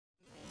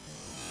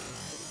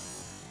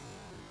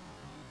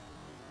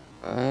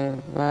Bye.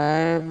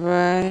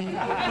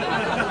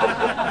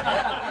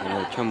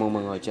 Chào mừng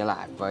mọi người trở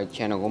lại với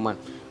channel của mình.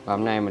 Và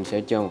hôm nay mình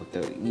sẽ chơi một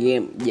tựa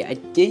game giải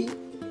trí,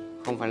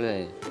 không phải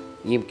là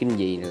game kinh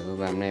dị nữa.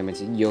 Và hôm nay mình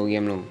sẽ vô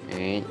game luôn.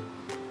 Đấy.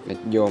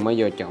 Mới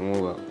vô chọn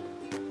nhân vật.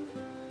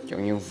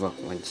 Chọn nhân vật,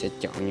 mình sẽ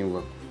chọn nhân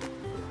vật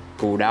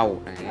cù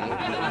đầu. Đấy.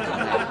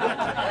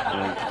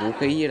 Vũ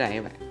khí dưới đây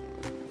các bạn.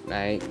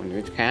 Đây,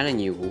 mình có khá là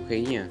nhiều vũ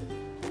khí nha.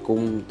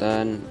 Cung,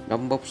 tên,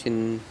 đóng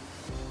boxing,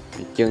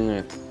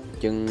 chân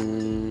kiểu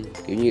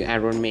như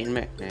Iron Man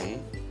mà. Đấy.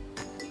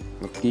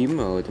 Nó kiếm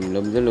rồi tùm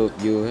lum tới lượt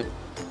dưa hết.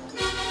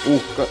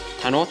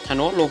 Thanos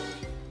luôn.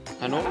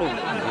 Yeah.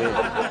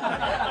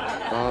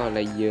 Có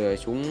laser,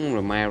 súng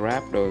rồi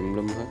Minecraft rồi tùm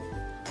lum hết.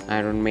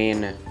 Iron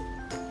Man nè,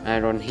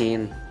 Iron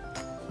Hand.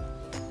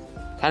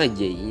 Khá là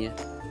dị nha.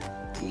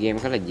 Game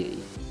khá là dị.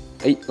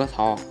 Ý có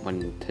Thor,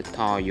 mình thích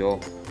Thor vô.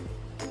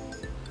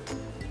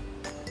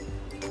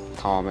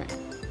 Thor mày.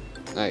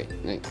 Đây,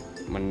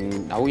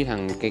 mình đấu với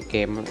thằng cây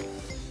kem đó.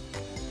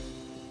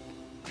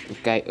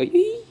 Cây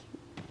ý.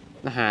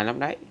 Nó hài lắm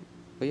đấy.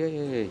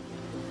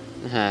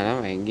 Nó hài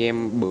lắm bạn,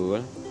 game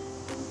bựa.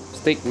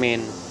 Stickman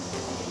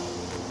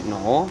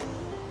nổ.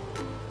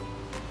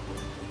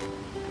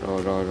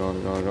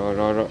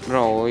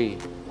 Rồi.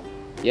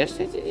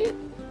 Yes.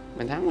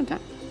 Mình thắng.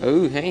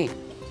 Hay.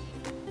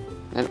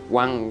 Nó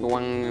quăng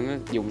nó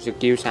dùng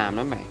skill xàm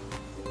lắm bạn.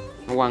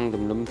 Nó quăng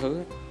tùm lum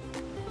thứ.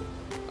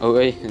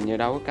 Hình như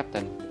đâu có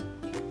captain.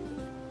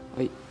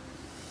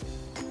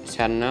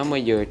 Xanh nó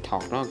mới vừa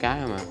thọt nó một cái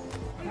mà.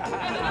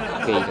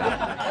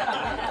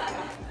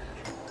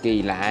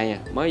 Kỳ lạ nha,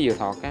 mới vừa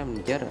thọt cái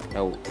mình chết rồi.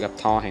 Đầu gặp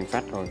Thor hàng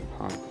phách rồi.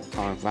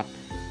 Thor hàng phách.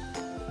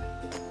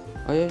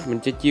 Mình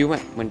chơi chiêu mày,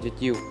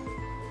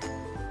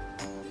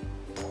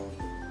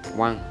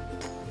 quăng.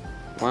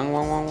 Hơi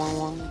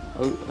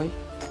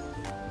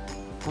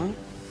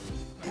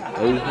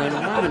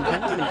nó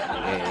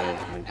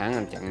mình thắng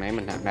anh trận này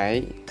mình thắng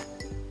đấy.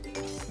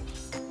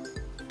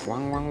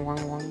 Quăng.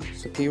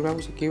 Skill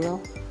đâu?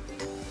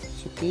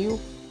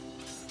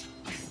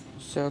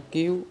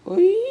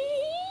 Ý.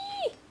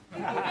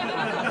 Cái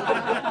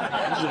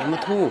gì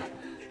mà thua.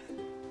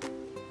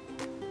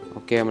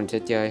 Ok, mình sẽ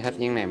chơi hết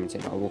những này, mình sẽ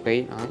đổi vũ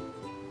khí đó.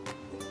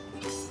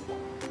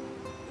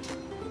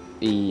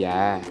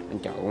 Anh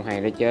chọn cũng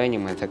hay đó chứ,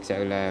 nhưng mà thật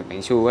sự là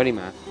bạn xui quá đi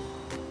mà.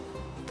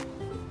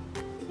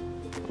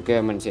 Ok,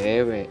 mình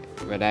sẽ về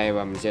đây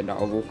và mình sẽ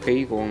đổi vũ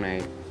khí của con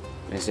này.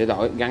 Mình sẽ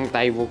đổi găng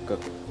tay vô cực.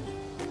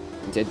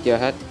 Mình sẽ chơi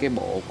hết cái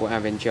bộ của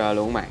Adventure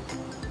luôn các bạn.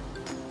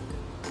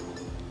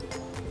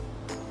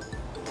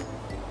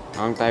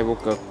 Găng tay vô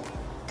cực.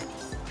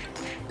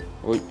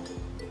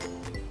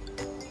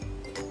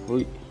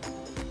 Ui.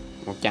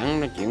 Màu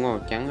trắng, nó chuyển màu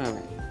trắng rồi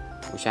bạn.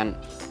 Màu xanh.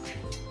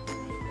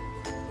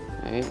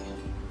 Đấy.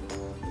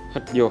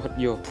 Hít vô.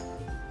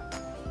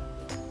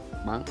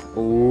 Bắn.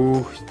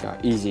 Trời,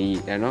 easy.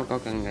 Đã nó có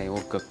căn gậy vô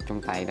cực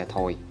trong tay là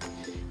thôi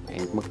bạn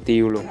mất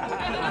tiêu luôn. Đó.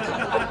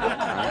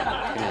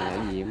 Cái này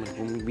là gì mình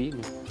cũng không biết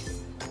nữa.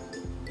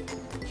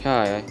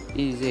 Trời ơi,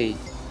 easy.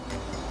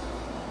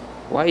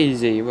 Quá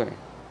easy vậy.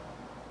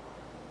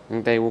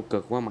 Găng tay vô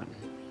cực quá mạnh.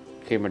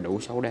 Khi mà đủ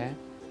 6 đá.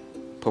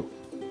 Thụp.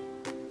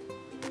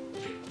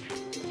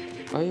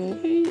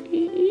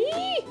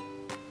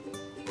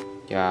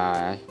 Trời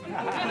ơi.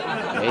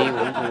 Đấy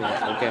cũng thua.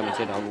 Ok, mình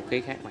sẽ đổi vũ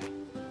khí khác mày.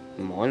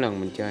 Mỗi lần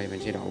mình chơi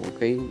mình sẽ đổi vũ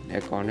khí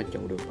để coi nó trụ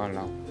được bao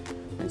lâu.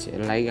 Mình sẽ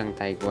lấy găng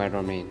tay của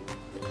Iron Man.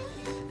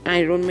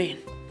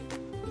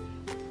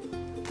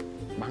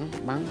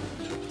 Bắn.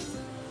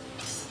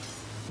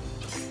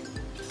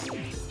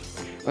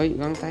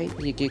 Găng tay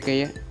gì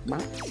kia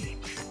bắn.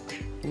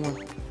 Đúng không?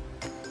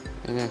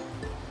 Đây nè.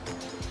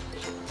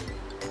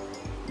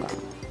 Bắn.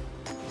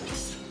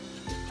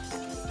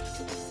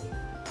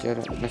 Chết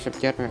rồi, nó sắp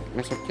chết.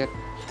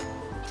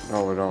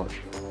 Rồi.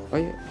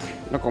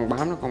 Nó còn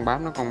bám.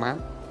 Nó còn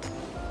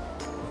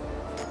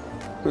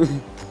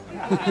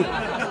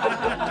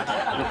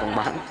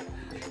bám.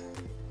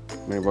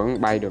 Mình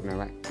vẫn bay được nè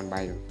bạn, mình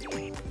bay được.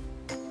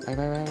 Bay.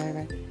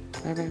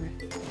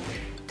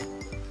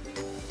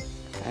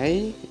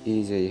 Đấy,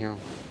 easy không?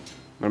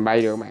 Mình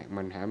bay được bạn,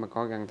 mình hãy mà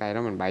có găng tay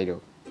đó mình bay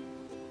được.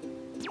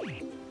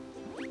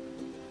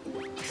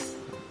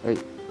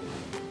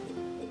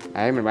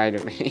 Đấy, mình bay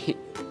được đấy.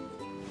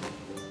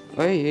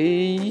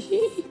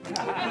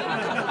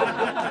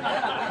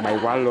 Bay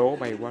quá lố.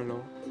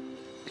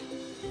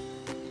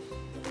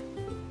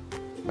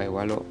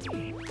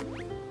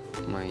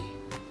 Mày.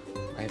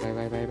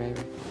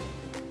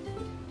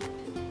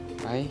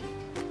 Bay.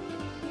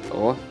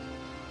 Ủa.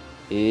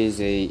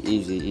 Easy.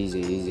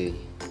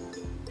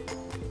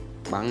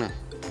 Bắn nè.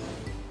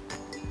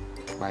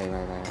 Bay.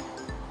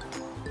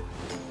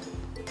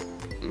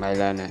 Bay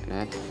lên nè.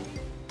 Đấy.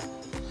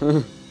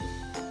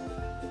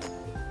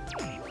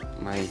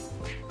 Mày.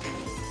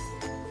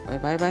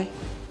 Bay.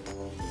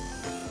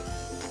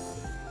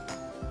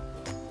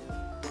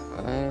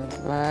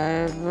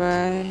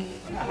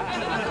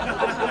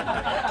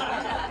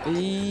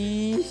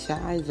 Ý,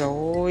 sai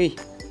rồi.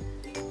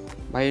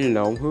 Bay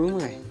lộn hướng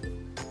này.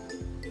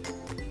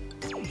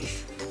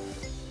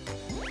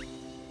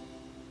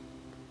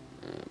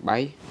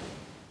 bấy.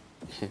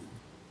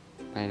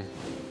 Đây nè.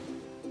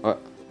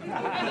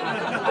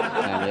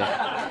 Làm vậy.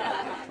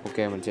 Ok,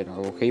 mình sẽ đổi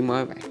vũ khí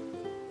mới bạn.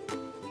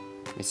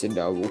 Mình sẽ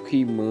đổi vũ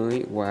khí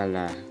mới qua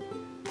là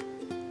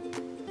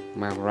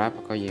Minecraft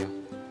có gì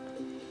không?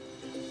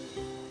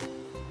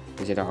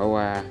 Mình sẽ đổi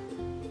qua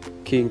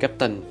khiên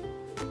Captain.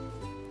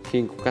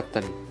 Khiên của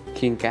Captain,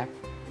 khiên cáp.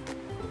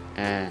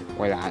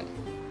 Quay lại.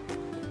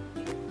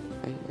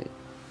 Đấy.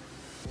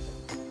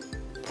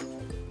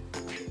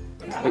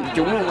 Bị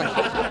trúng luôn mày.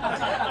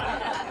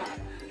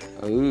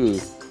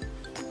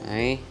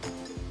 Đấy.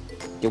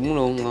 Trúng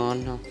luôn,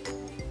 ngon không?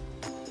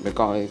 Để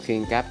coi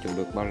khiên cáp chịu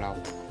được bao lâu.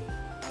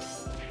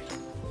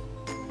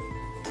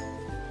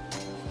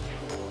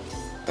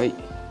 Ê,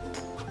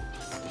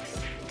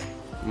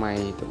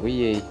 mày tuổi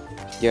gì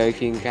chơi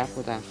khiên cáp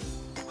của tao?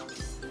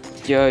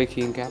 Chơi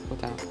khiên cáp của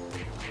tao.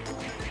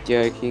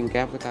 Chơi khiên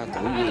cáp của tao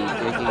tuổi gì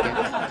chơi khiên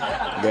cáp?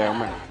 Ghê không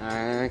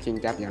mày? Khiên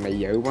cáp dạo này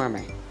dữ quá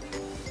mày.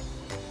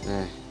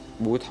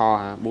 Búa tho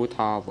hả? Búa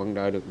tho vẫn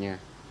đợi được nha.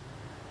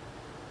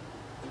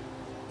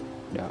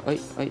 Đợi.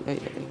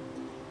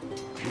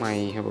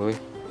 Mày hả bưởi?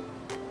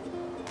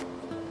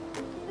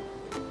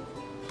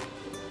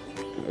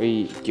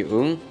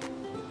 Trưởng.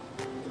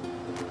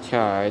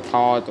 Trời,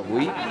 tho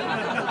tuổi.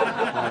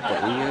 Tho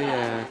tuổi với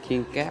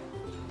khiên cáp.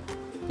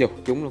 Dục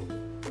chúng luôn.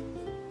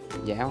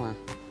 Giáo hả?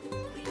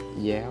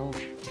 Giáo.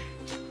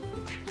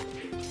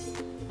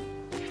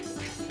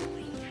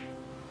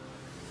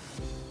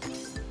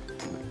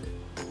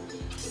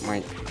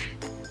 Mày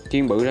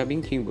khiên bự ra,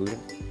 biến khiên bự ra.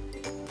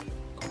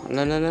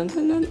 Lên. Lên.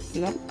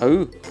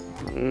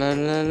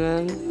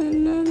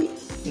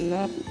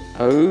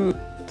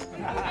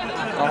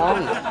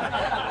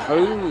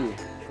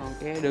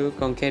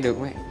 Con ke được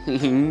mày.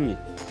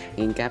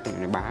 Khiên cáp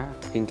này bá,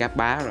 khiên cáp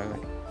bá rồi mày.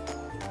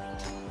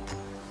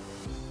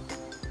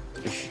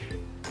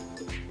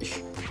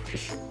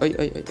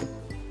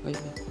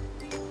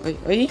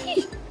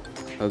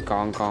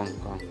 Con.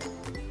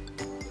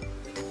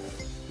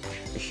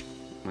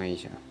 Mày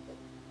sao?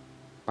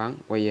 Bắn,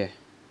 quay về.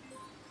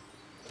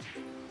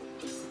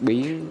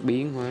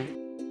 Biến hóa.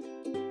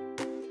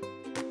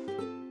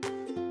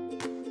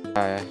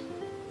 Trời ơi.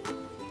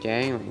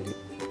 Chán mày.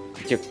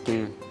 Chực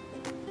chân mày.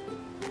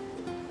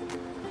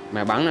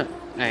 Mày bắn nè.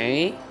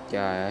 Ấy.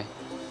 Trời ơi.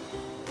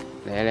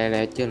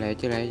 Lẹ. Chưa lẹ.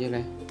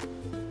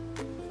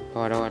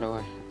 Đâu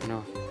rồi.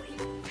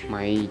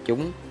 Mày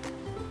trúng.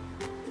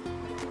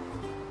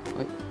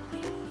 Ôi.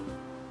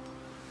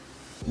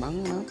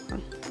 Bắn.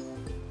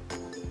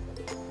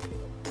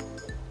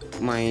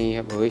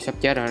 Mày bưởi sắp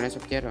chết rồi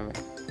mày.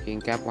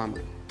 Khiên cáp qua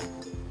mày.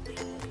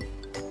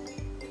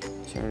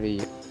 Sao đi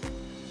vậy?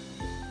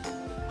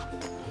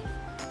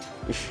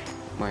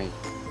 Mày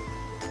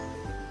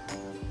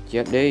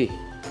chết đi.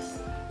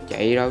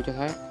 Chạy đâu cho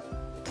thấy.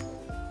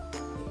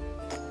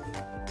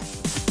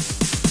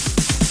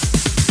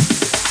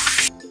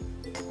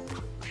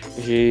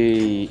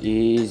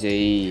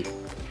 Easy.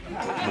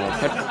 Một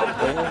thích.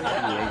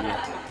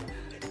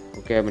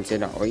 Ok, mình sẽ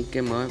đổi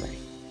cái mới vậy.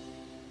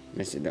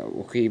 Mình sẽ đổi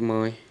vũ khí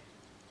mới.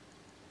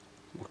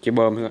 Một trái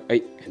bơm thôi.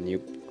 Ý, hình như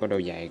có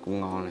đôi giày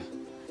cũng ngon nè.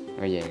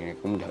 Đôi giày này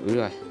cũng thử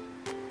rồi.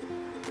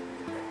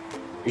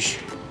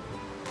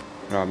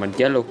 Rồi mình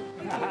chết luôn.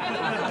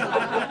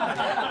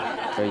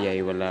 Đôi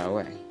giày và lờ các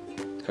bạn.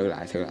 Thử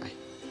lại.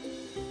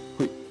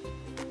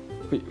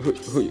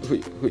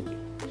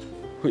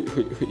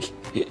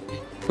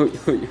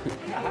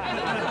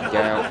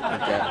 Chơi không?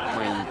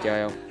 Mày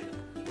chơi không?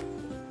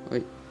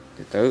 Ui,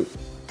 từ từ.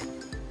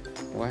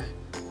 Quá.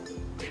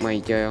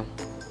 Mày chơi không?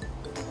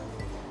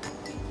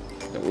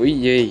 Tuổi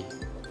gì?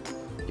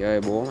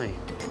 Chơi bố mày.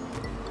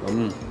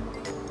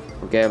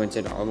 Ok, mình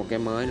sẽ đổi một cái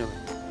mới nữa.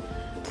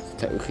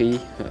 Thử khí.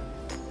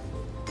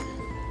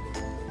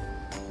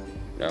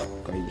 Đâu,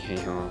 có gì hay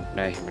ho.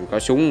 Đây, mình có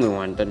súng người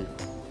ngoài hành tinh.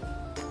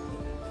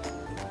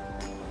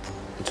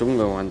 Súng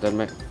người ngoài hành tinh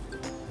mấy.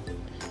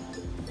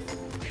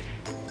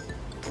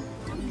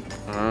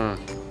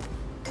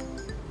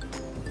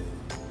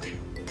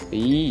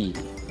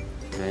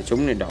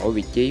 Súng này đổi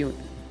vị trí.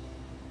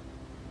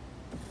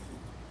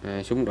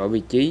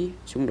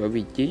 Súng đổi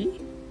vị trí.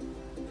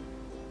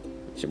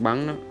 Sẽ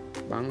bắn nó,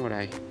 bắn vào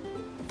đây.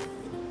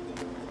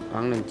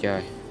 Bắn lên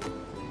trời.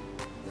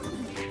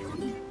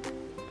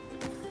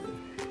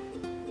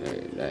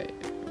 Đây.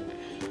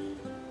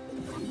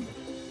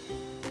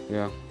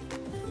 Được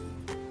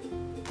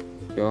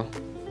không?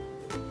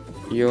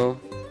 Vô.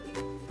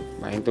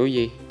 Bạn túi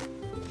gì?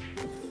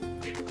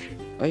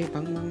 Ấy,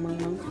 bắn.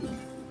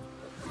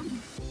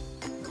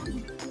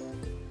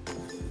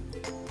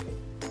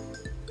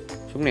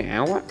 Súng này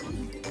ảo quá.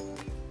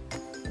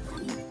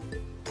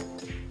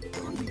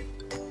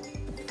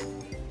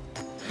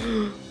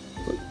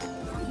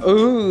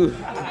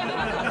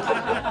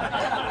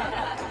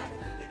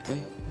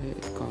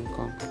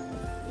 Con.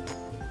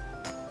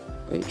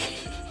 Ấy.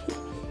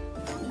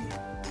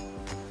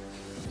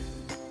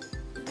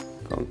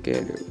 Con kia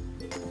được.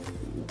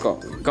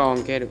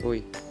 Con kia được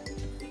ui.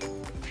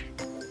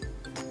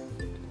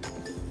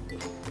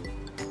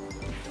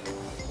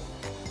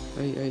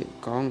 Ê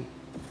con.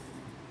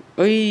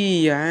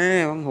 Ý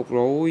à, bắn hụt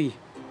rồi.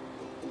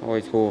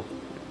 Thôi thua.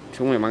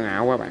 Súng này bắn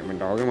ảo quá bạn, mình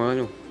đổi cái mới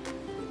luôn.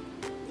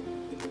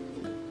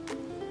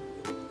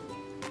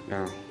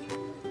 Nào.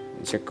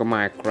 Mình sẽ có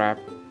Minecraft,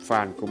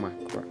 fan của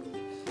Minecraft.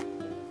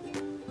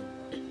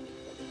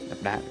 Đập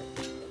đá.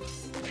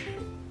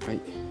 Ấy.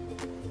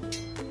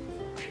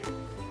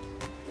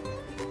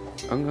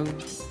 Ấn,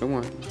 đúng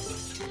rồi.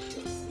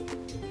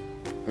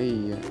 Ấy.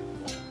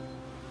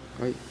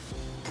 Ấy.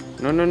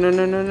 No.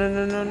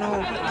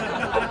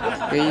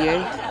 Kỳ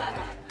vậy?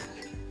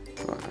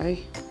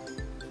 Ấy.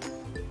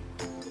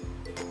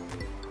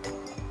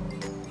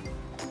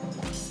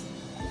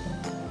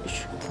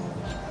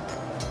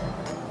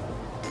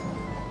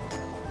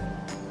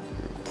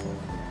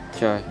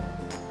 Trời.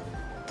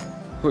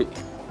 Ui.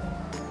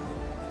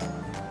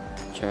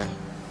 Trời.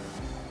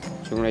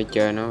 Xuống đây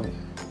chơi nó.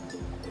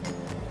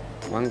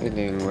 Bắn cái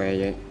tiền què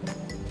vậy.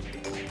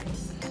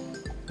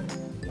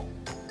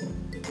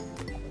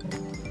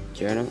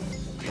 Chơi nó.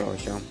 Rồi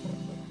xong.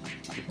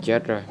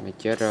 Chết rồi, mày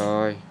chết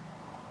rồi.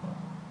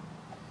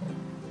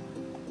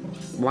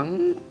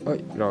 Bắn. Ôi,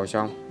 rồi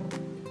xong.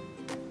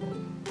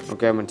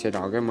 Ok, mình sẽ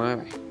đổi cái mới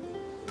bạn.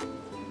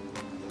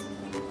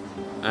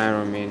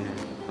 Iron Man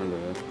không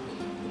được.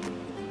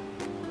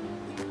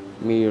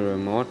 Mirror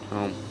mode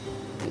không.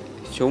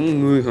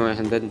 Súng người ngoài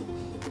hành tinh.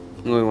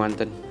 Người ngoài hành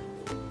tinh.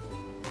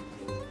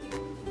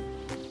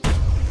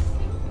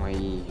 Mày.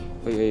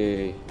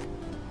 Ôi.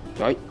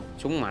 Trời,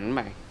 súng mạnh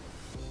bạn.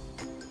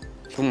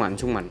 Súng mạnh.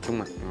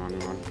 Ngon.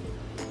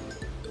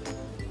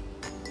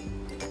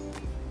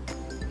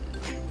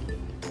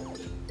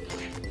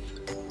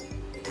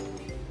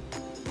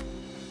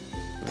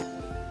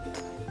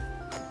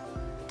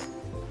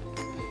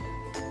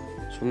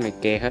 Súng này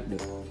ke hết được.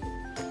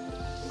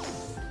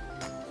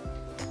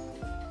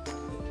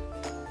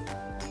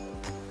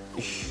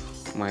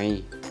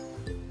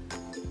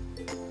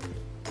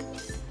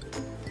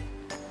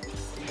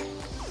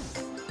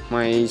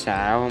 Mày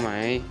xạo hả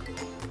mày?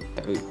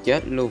 Tự chết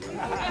luôn.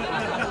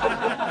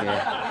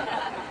 Yeah.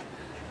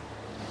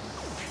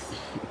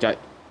 Trời.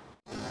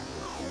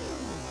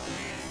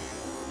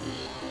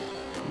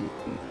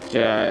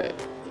 Trời.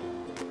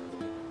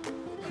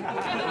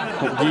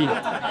 Một viên.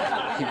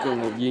 Chỉ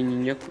còn một viên duy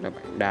nhất là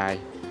bạn đài.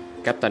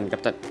 Captain.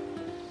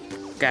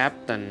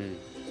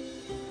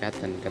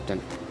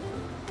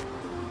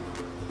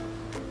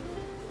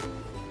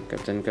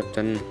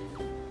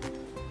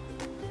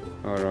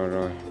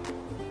 Rồi.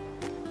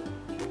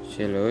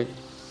 Xe lưới.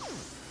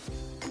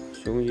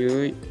 Xuống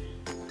dưới.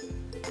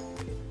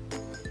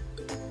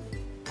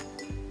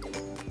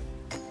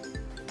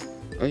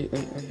 Ê.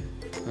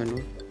 Nó.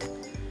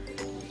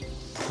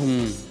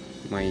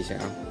 Mày sao?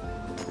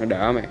 Nó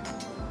đỡ mày.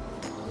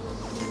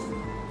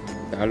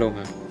 Đỡ luôn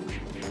hả?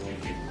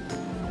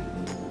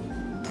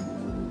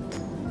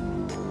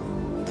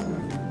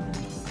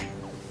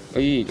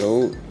 Ý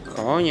đủ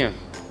khó nha.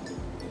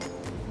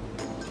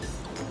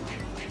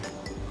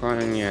 Khó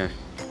ăn nha.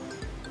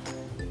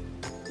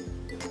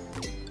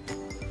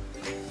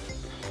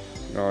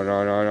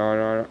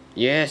 Rồi.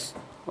 Yes.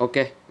 Ok.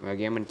 Và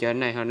game mình chơi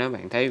đến đây thôi. Nếu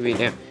bạn thấy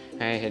video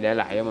hay thì để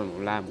lại cho mình một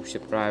like, một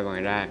subscribe và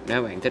ngoài ra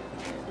nếu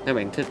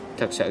bạn thích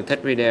thật sự thích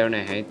video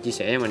này hãy chia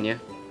sẻ cho mình nhé.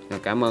 Rồi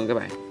cảm ơn các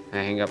bạn.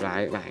 Hẹn gặp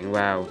lại các bạn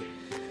vào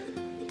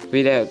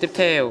video tiếp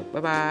theo.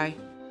 Bye bye.